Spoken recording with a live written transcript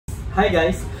Hi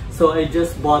guys, so I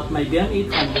just bought my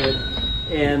BM800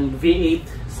 and V8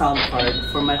 sound card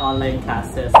for my online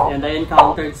classes, and I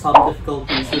encountered some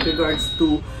difficulties with regards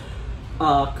to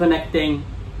connecting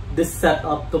this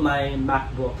setup to my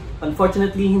MacBook.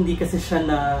 Unfortunately, hindi kasi siya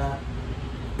na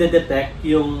detect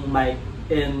yung mic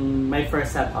in my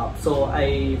first setup. So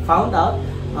I found out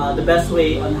the best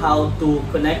way on how to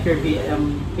connect your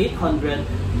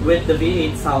BM800 with the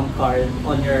V8 sound card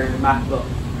on your MacBook.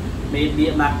 May it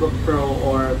be a MacBook Pro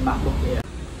or MacBook Air.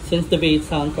 Since the V8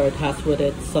 sound card has with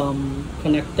it some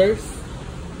connectors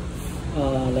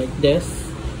like this,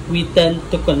 we tend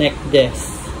to connect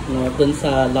this dun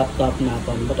sa laptop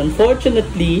natin. But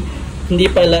unfortunately,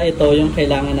 hindi pala ito yung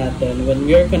kailangan natin when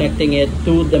we're connecting it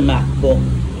to the MacBook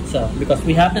itself, because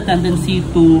we have the tendency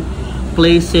to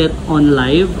place it on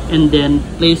live and then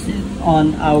place it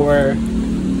on our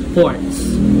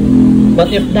ports.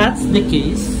 But if that's the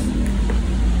case,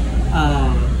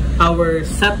 our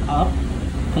setup,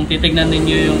 kung titignan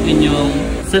ninyo yung inyong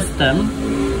system,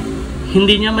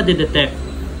 hindi niya madidetect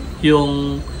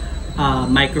yung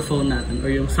microphone natin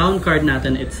or yung sound card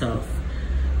natin itself.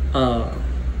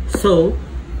 So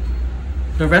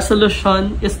the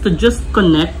resolution is to just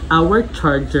connect our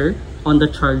charger on the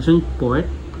charging port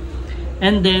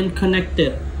and then connect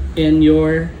it in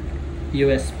your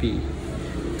USB.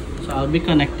 So I'll be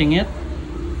connecting it.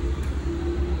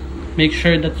 Make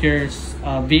sure that your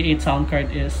V8 sound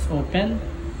card is open,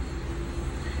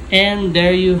 and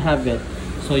there you have it.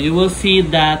 So you will see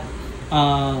that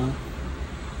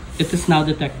it is now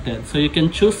detected. So you can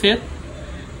choose it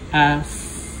as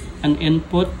an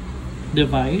input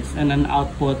device and an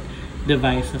output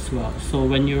device as well. So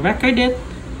when you record it,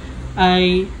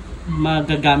 ay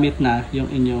magagamit na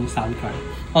yung inyong sound card.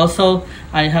 Also,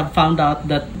 I have found out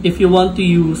that if you want to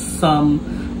use some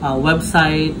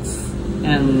websites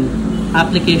and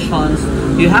applications,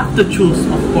 you have to choose,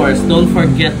 of course, don't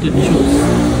forget to choose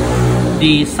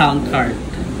the sound card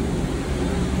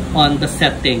on the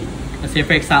setting. Kasi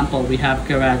for example, we have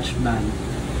GarageBand.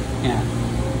 Yeah.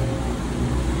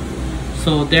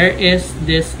 So there is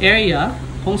this area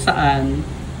kung saan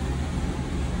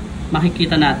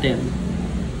makikita natin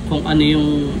kung ano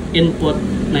yung input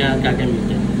na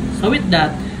gagamitin. So with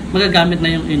that, magagamit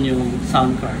na yung inyong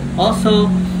sound card. Also,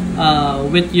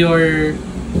 with your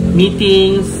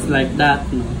meetings like that,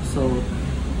 so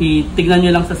itignan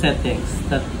nyo lang sa settings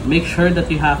that make sure that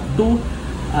you have to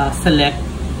select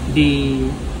the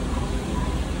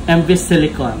MV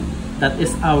Silicon, that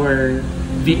is our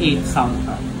V8 sound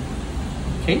card.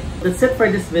 Okay, that's it for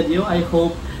this video. I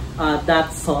hope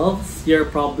that solves your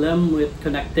problem with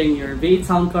connecting your V8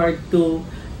 sound card to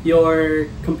your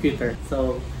computer.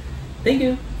 So thank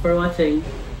you for watching.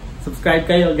 Subscribe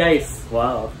kayo guys.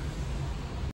 Wow.